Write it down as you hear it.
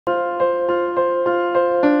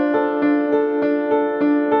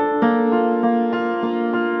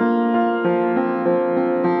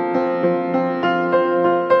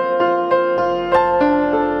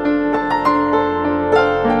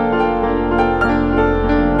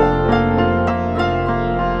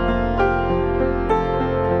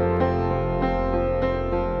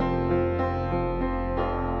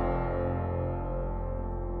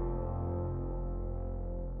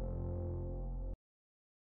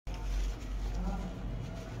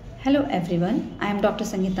Hello everyone, I am Dr.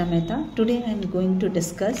 Sangita Mehta. Today I am going to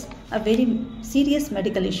discuss a very serious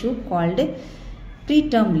medical issue called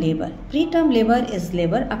preterm labor. Preterm labor is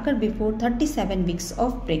labor occur before 37 weeks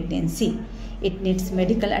of pregnancy. It needs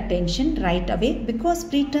medical attention right away because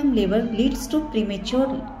preterm labor leads to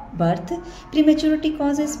premature birth. Prematurity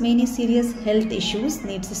causes many serious health issues,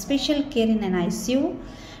 needs special care in an ICU,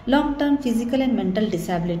 long-term physical and mental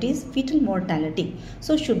disabilities, fetal mortality.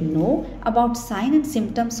 So should know about signs and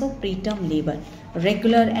symptoms of preterm labor.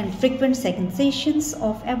 Regular and frequent sensations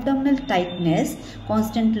of abdominal tightness,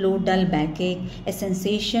 constant low dull backache, a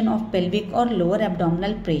sensation of pelvic or lower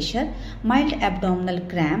abdominal pressure, mild abdominal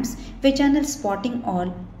cramps, vaginal spotting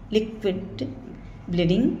or liquid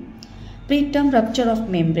bleeding, preterm rupture of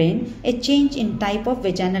membrane, a change in type of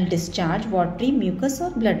vaginal discharge, watery, mucus or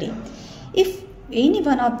bloody. If any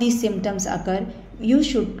one of these symptoms occur, you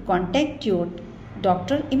should contact your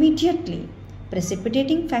doctor immediately.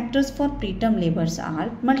 Precipitating factors for preterm labors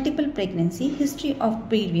are multiple pregnancy, history of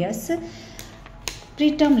previous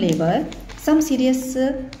preterm labor, some serious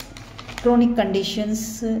chronic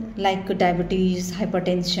conditions like diabetes,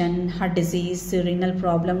 hypertension, heart disease, renal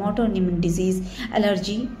problem, autoimmune disease,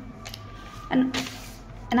 allergy, and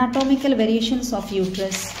anatomical variations of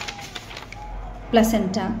uterus,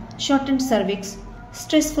 placenta, shortened cervix,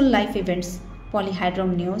 stressful life events,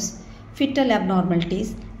 polyhydramnios, fetal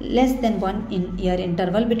abnormalities, less than 1 year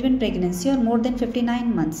interval between pregnancy or more than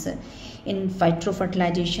 59 months, in vitro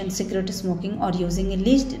fertilization, cigarette smoking or using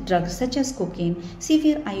illicit drugs such as cocaine,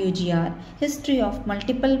 severe IUGR, history of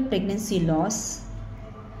multiple pregnancy loss.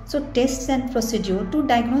 So tests and procedure to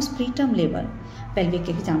diagnose preterm labor. Pelvic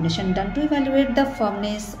examination done to evaluate the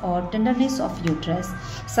firmness or tenderness of uterus,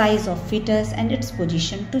 size of fetus and its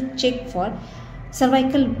position to check for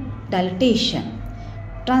cervical dilatation,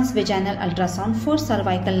 transvaginal ultrasound for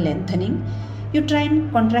cervical lengthening,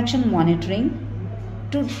 uterine contraction monitoring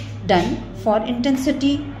to done for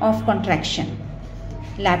intensity of contraction,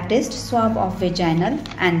 lab test, swab of vaginal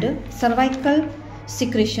and cervical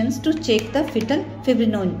secretions to check the fetal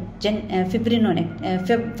fibronectin,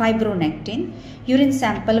 urine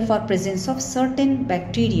sample for presence of certain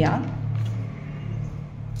bacteria.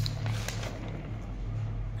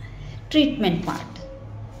 Treatment part.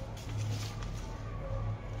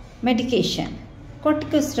 Medication.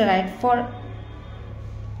 Corticosteroid for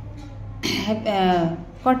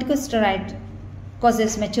corticosteroid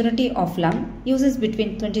causes maturity of lung, uses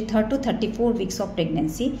between 23rd to 34 weeks of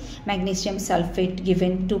pregnancy. Magnesium sulfate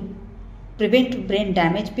given to prevent brain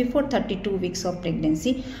damage before 32 weeks of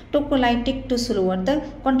pregnancy. Tocolytic to slower the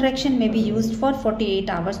contraction may be used for 48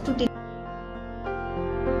 hours to